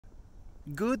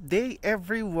Good day,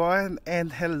 everyone,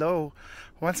 and hello.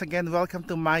 Once again, welcome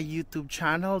to my YouTube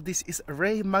channel. This is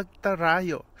Ray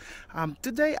Magtarayo.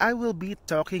 Today, I will be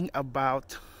talking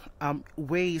about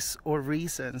ways or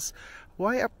reasons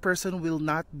why a person will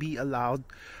not be allowed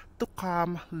to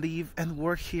come, live, and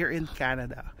work here in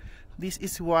Canada. This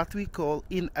is what we call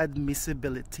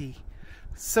inadmissibility.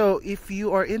 So, if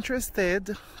you are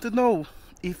interested to know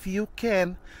if you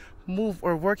can move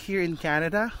or work here in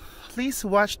Canada, please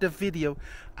watch the video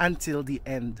until the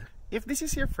end. If this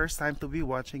is your first time to be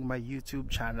watching my YouTube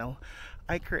channel,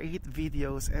 I create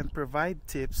videos and provide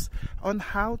tips on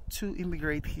how to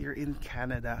immigrate here in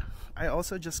Canada. I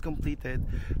also just completed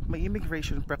my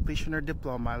immigration practitioner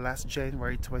diploma last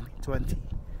January 2020.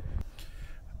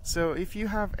 So if you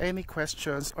have any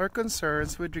questions or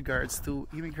concerns with regards to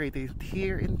immigrating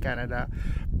here in Canada,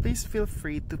 please feel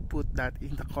free to put that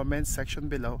in the comment section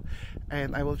below,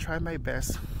 and I will try my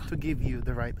best to give you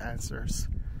the right answers.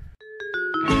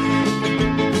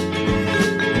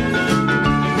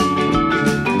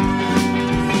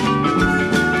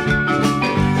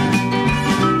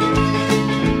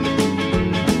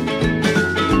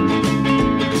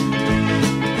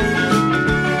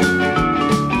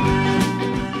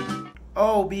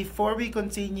 Before we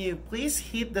continue, please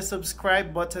hit the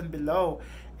subscribe button below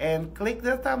and click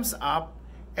the thumbs up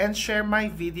and share my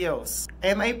videos.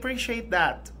 And I appreciate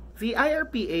that. The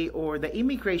IRPA, or the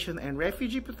Immigration and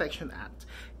Refugee Protection Act,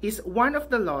 is one of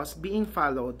the laws being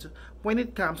followed when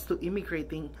it comes to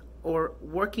immigrating or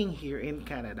working here in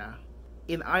Canada.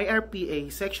 In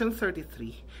IRPA Section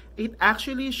 33, it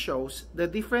actually shows the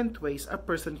different ways a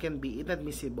person can be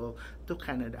inadmissible to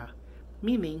Canada,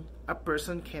 meaning a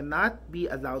person cannot be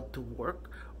allowed to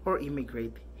work or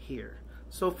immigrate here.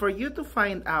 So for you to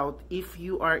find out if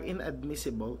you are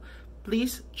inadmissible,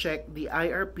 please check the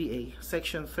IRPA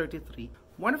Section 33.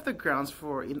 One of the grounds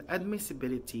for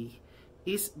inadmissibility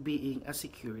is being a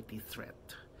security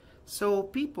threat. So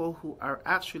people who are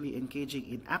actually engaging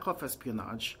in act of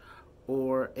espionage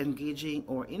or engaging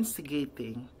or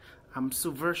instigating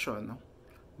subversion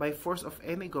by force of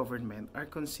any government are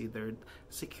considered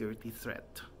security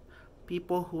threat.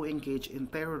 People who engage in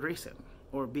terrorism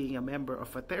or being a member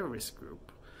of a terrorist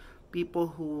group, people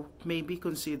who may be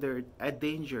considered a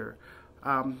danger,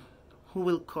 who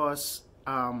will cause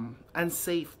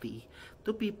unsafety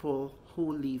to people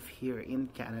who live here in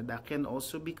Canada, can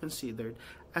also be considered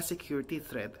a security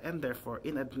threat and therefore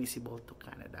inadmissible to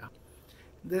Canada.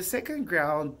 The second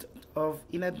ground of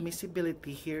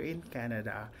inadmissibility here in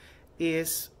Canada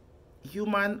is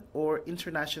human or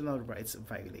international rights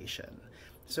violation.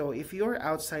 So if you're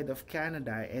outside of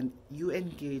Canada and you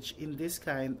engage in this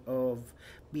kind of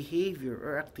behavior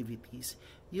or activities,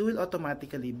 you will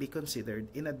automatically be considered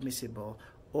inadmissible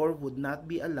or would not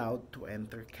be allowed to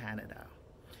enter Canada.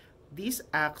 These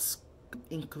acts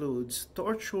includes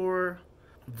torture,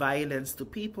 violence to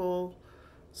people,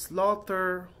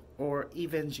 slaughter, or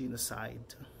even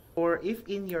genocide. Or if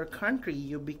in your country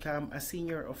you become a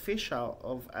senior official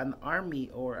of an army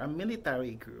or a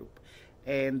military group,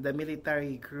 and the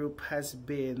military group has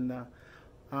been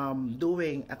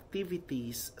doing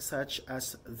activities such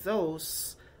as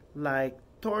those like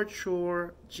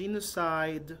torture,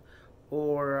 genocide,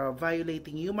 or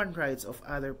violating human rights of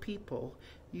other people,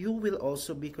 you will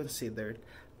also be considered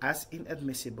as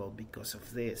inadmissible because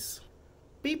of this.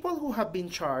 People who have been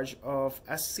charged of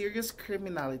a serious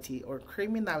criminality or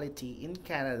criminality in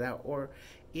Canada or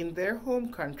in their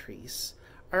home countries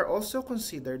are also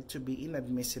considered to be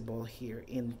inadmissible here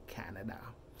in Canada.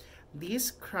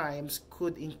 These crimes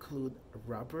could include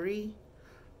robbery,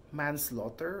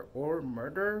 manslaughter or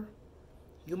murder,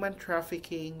 human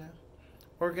trafficking,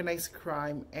 organized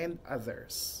crime, and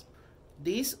others.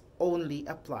 This only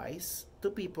applies to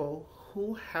people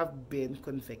who have been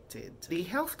convicted. The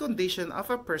health condition of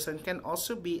a person can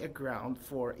also be a ground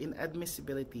for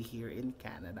inadmissibility here in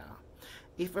Canada.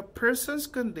 If a person's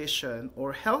condition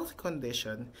or health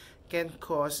condition can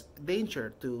cause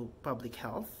danger to public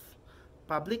health,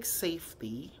 public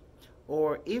safety,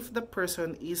 or if the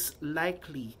person is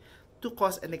likely to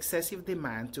cause an excessive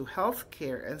demand to health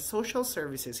care and social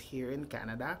services here in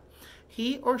Canada,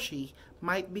 he or she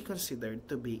might be considered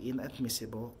to be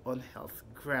inadmissible on health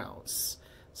grounds.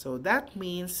 So that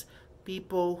means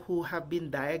people who have been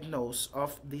diagnosed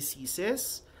of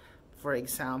diseases, for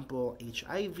example,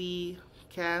 HIV,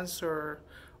 cancer,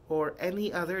 or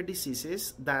any other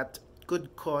diseases that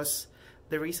could cause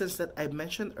the reasons that I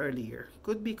mentioned earlier,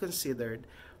 could be considered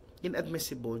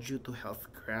inadmissible due to health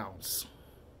grounds.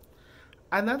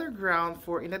 Another ground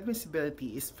for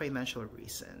inadmissibility is financial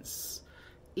reasons.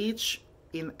 Each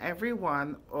in every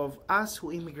one of us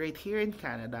who immigrate here in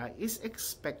Canada is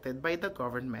expected by the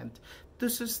government to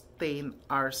sustain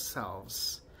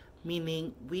ourselves,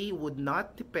 meaning we would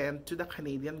not depend to the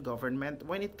Canadian government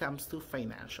when it comes to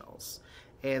financials.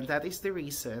 And that is the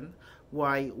reason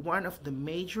why one of the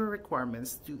major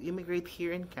requirements to immigrate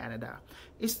here in Canada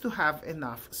is to have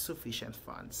enough sufficient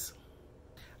funds.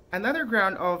 Another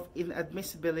ground of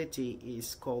inadmissibility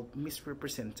is called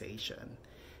misrepresentation.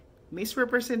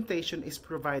 Misrepresentation is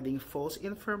providing false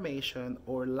information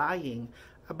or lying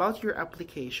about your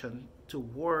application to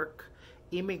work,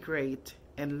 immigrate,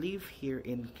 and live here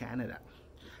in Canada.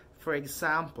 For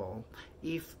example,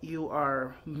 if you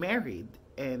are married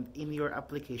and in your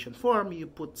application form you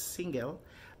put single,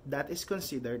 that is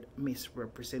considered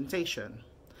misrepresentation.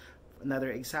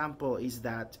 Another example is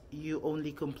that you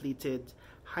only completed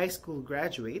high school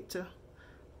graduate,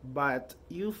 but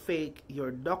you fake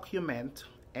your document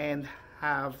and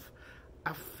have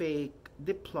a fake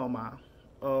diploma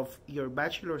of your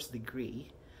bachelor's degree,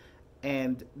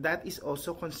 and that is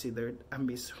also considered a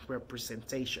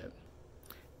misrepresentation.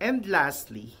 And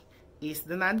lastly is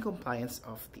the non-compliance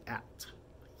of the act.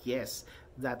 Yes,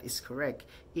 that is correct.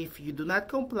 If you do not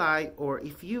comply or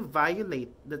if you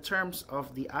violate the terms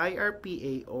of the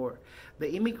IRPA or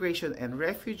the Immigration and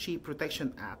Refugee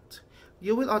Protection Act,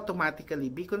 you will automatically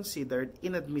be considered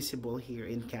inadmissible here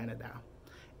in Canada.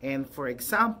 And for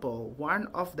example, one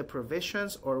of the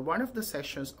provisions or one of the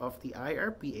sections of the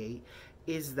IRPA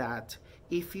is that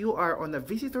if you are on a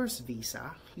visitor's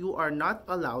visa, you are not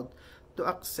allowed to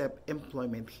accept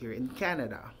employment here in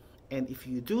Canada. And if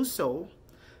you do so,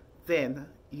 then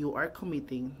you are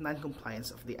committing non-compliance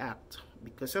of the act.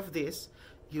 Because of this,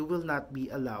 you will not be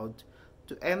allowed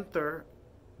to enter,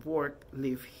 work,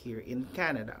 live here in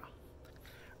Canada.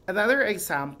 Another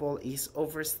example is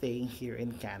overstaying here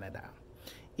in Canada.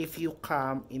 If you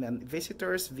come in a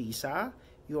visitor's visa,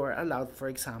 you are allowed, for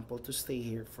example, to stay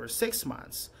here for 6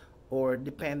 months, or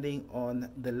depending on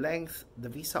the length the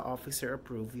visa officer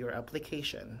approved your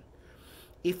application.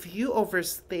 If you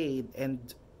overstayed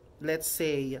and let's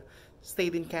say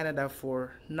stayed in Canada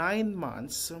for 9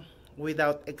 months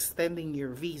without extending your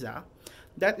visa,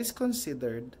 that is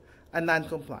considered a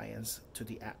non-compliance to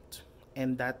the act.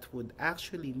 And that would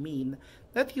actually mean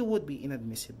that you would be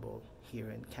inadmissible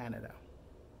here in Canada.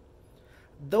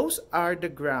 Those are the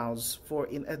grounds for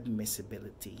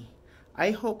inadmissibility.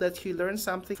 I hope that you learned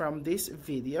something from this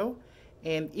video.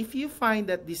 And if you find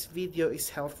that this video is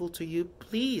helpful to you,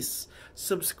 please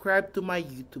subscribe to my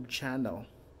YouTube channel.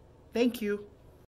 Thank you.